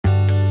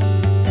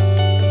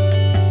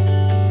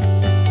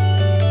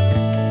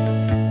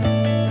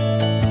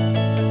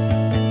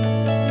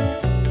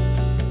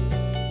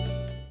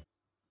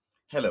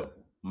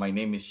my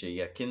name is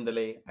Sheya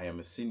Kindale. I am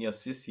a senior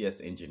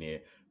CCS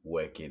engineer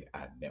working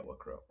at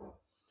NetworkRail.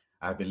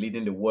 I've been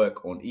leading the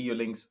work on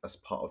EULYNX as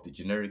part of the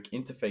Generic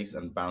Interface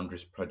and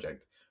Boundaries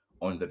project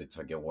under the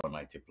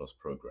Target190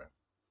 program.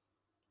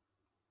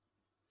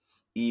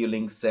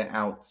 EULYNX set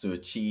out to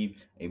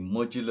achieve a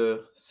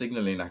modular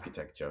signaling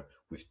architecture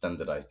with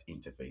standardized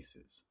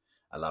interfaces,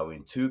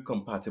 allowing two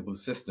compatible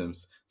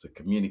systems to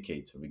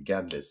communicate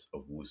regardless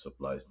of who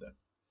supplies them.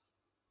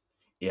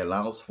 It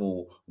allows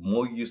for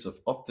more use of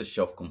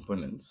off-the-shelf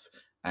components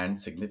and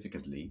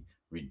significantly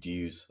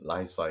reduce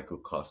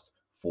lifecycle costs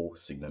for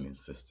signaling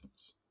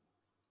systems.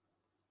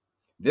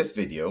 This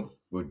video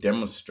will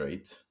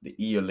demonstrate the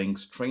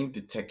EULYNX Train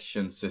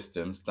Detection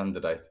System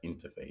Standardized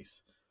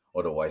Interface,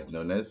 otherwise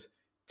known as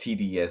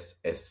TDS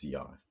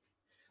SCI.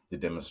 The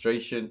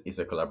demonstration is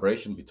a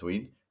collaboration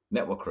between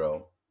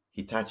NetworkRail,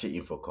 Hitachi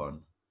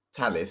InfoCon,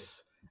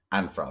 Thales,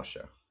 and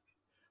Frauscher.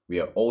 We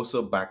are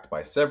also backed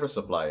by several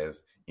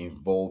suppliers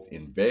involved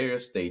in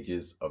various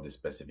stages of the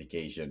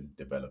specification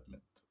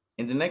development.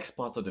 In the next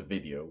part of the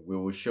video, we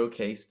will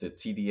showcase the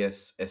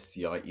TDS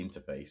SCI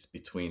interface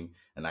between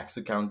an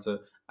axle counter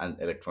and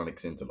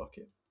electronics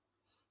interlocking.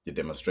 The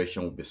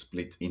demonstration will be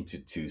split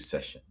into two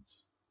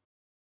sessions.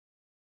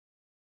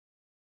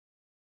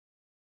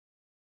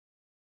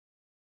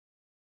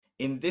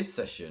 In this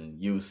session,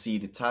 you'll see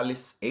the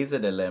Thales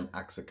AZLM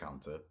axle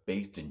counter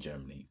based in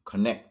Germany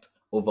connect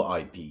over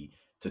IP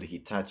to the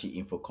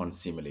Hitachi InfoCon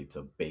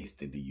simulator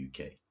based in the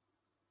UK.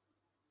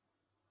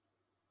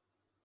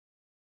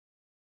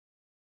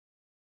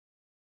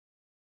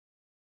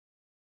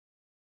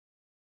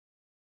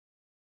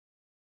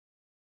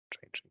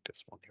 Changing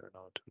this one here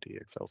now to the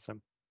Excel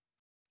sim.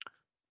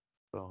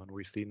 So, and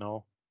we see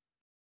now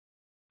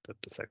that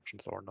the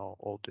sections are now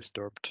all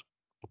disturbed,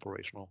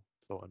 operational,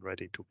 so and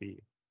ready to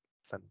be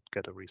sent,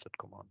 get a reset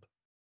command.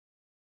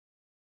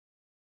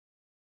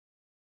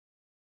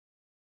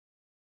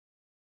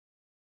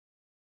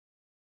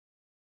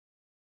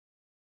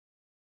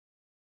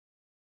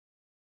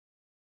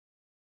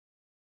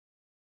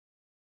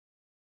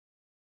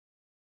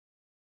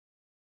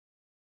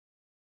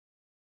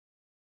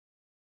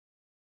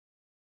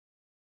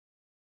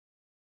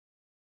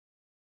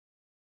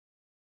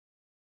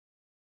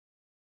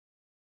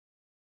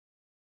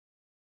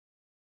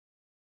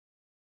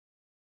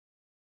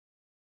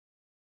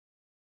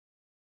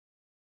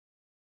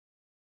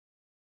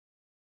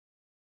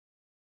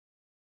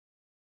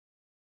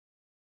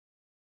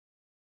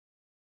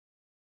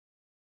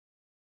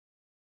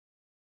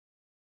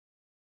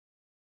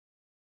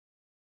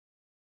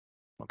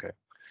 Okay.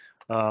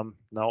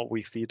 Now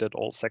we see that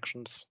all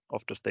sections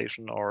of the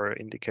station are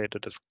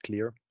indicated as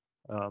clear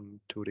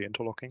to the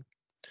interlocking.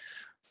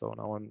 So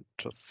now I'm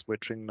just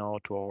switching now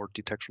to our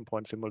detection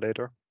point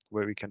simulator,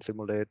 where we can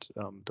simulate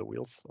the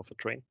wheels of a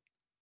train.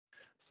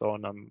 So,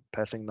 and I'm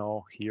passing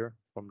now here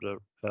from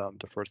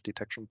the first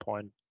detection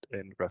point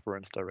in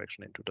reference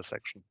direction into the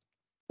section.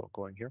 So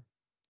going here,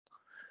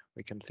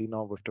 we can see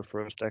now with the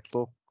first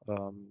axle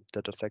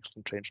that the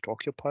section changed to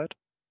occupied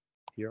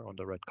here on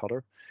the red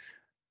color.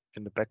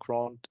 In the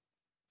background,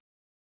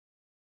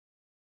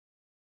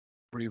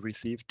 we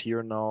received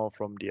here now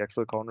from the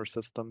axle counter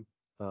system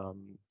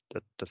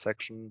that the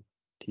section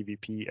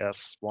TVP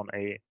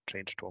S1A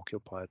changed to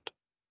occupied.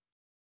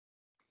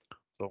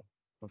 So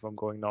if I'm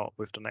going now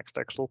with the next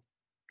axle,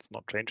 it's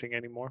not changing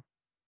anymore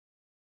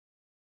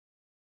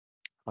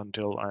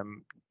until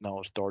I'm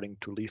now starting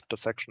to leave the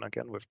section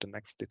again with the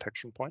next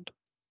detection point.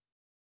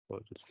 So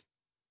it's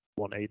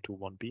 1A to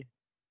 1B.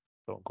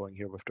 So I'm going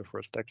here with the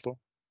first axle.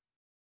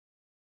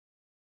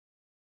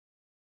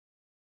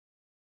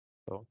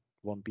 So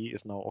 1B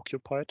is now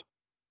occupied.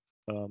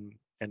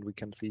 And we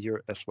can see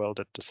here as well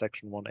that the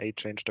section 1A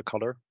changed the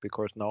color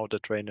because now the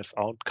train is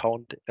out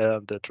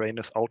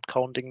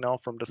counting now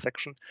from the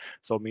section.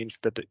 So it means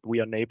that we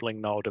are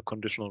enabling now the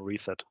conditional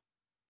reset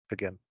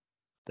again.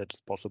 That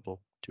is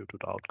possible due to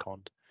the out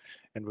count.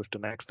 And with the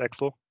next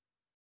axle,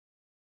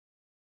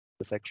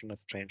 the section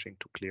is changing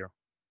to clear.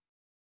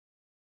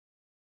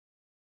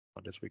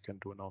 And this we can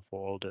do now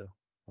for all the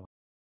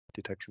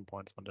detection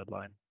points on that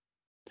line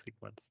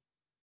sequence.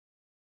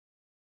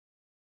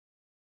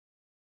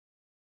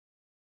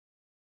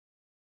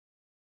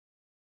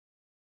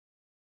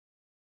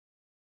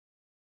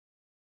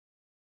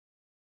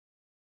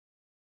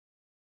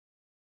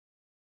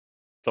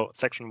 So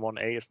section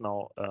 1A is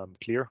now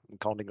clear. I'm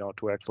counting now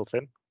 2 axles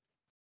in.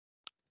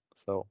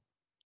 So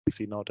we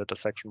see now that the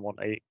section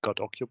 1A got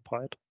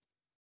occupied.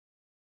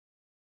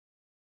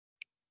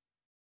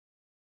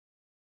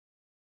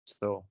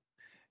 So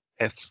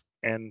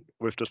and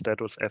with the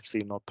status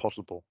FC not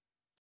possible.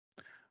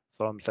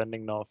 So I'm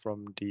sending now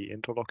from the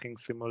interlocking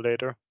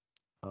simulator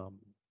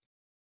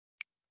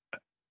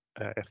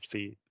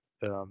FC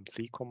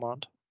C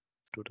command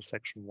to the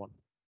section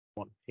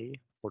 1A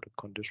for the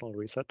conditional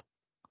reset.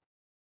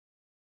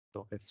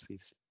 So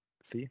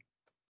FCC.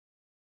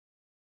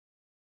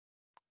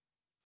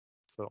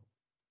 So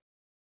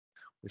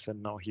we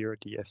send now here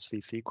the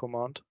FCC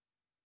command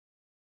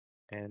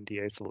and the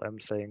ASLM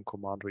saying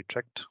command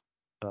reject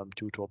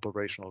due to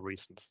operational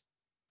reasons.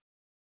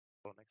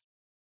 So next.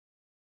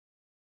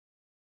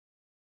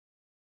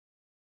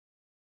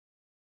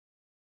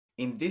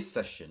 In this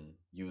session,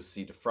 you will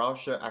see the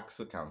Frauscher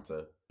axle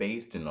counter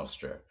based in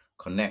Austria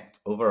connect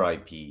over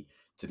IP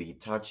to the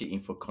Hitachi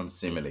InfoCon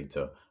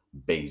simulator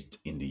based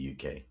in the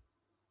UK.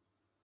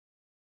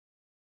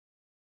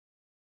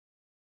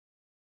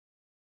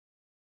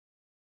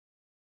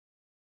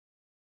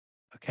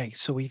 Okay,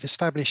 so we've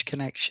established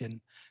connection,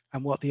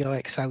 and what the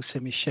OXL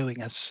sim is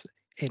showing us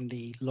in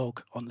the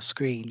log on the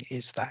screen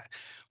is that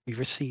we've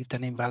received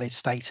an invalid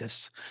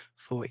status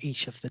for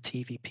each of the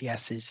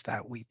TVPSs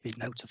that we've been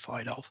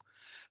notified of.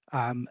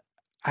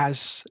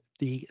 As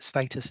the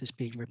status is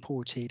being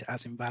reported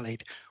as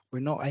invalid, we're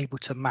not able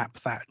to map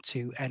that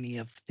to any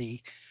of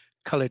the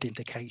colored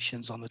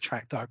indications on the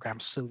track diagram,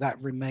 so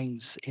that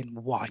remains in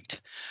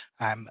white,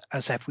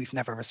 as if we've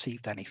never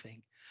received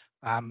anything.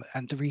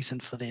 And the reason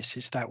for this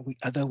is that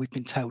although we've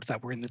been told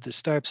that we're in the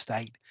disturbed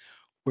state,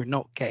 we're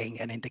not getting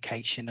an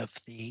indication of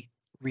the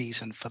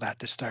reason for that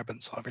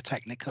disturbance, either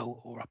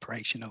technical or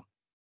operational.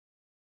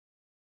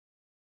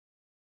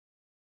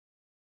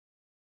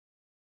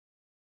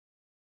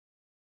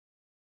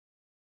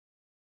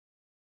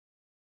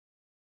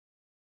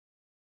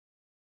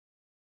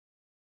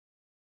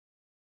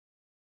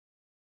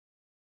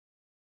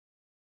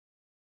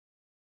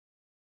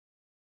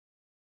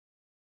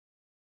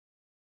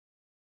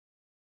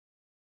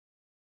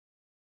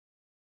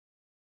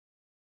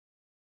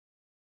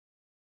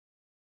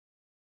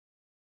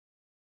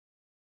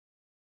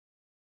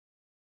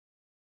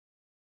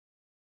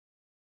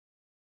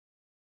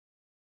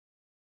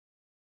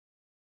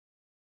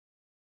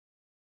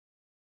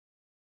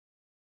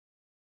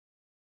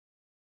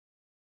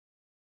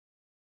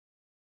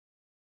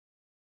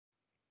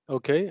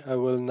 Okay, I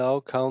will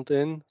now count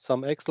in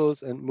some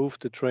axles and move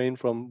the train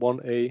from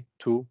 1A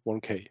to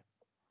 1K.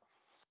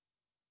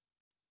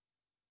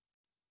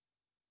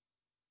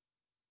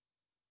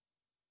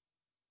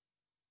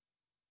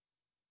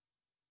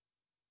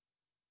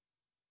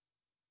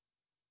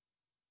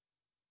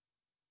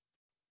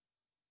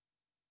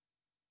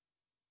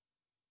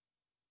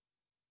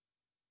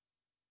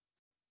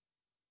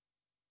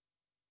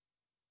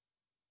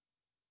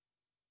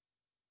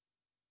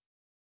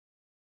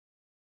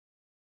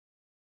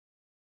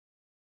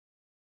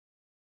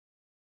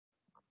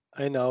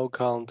 I now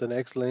count an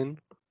axle in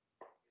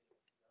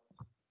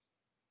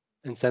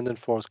and send in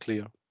force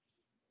clear.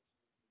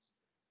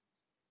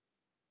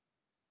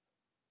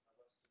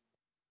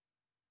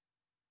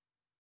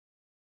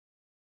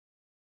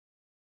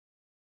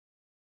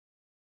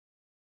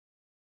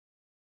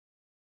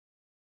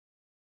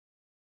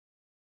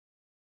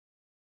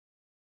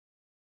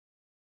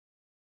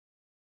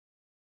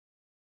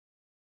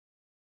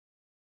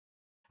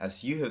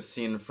 As you have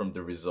seen from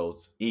the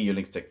results,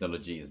 EULYNX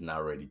technology is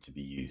now ready to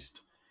be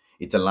used.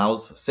 It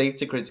allows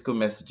safety critical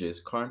messages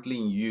currently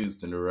in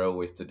use in the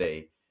railways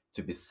today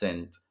to be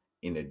sent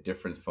in a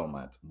different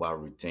format while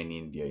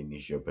retaining their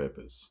initial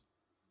purpose.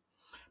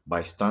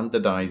 By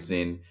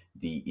standardizing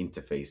the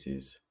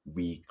interfaces,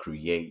 we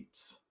create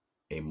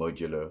a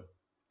modular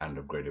and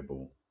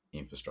upgradable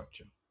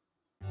infrastructure.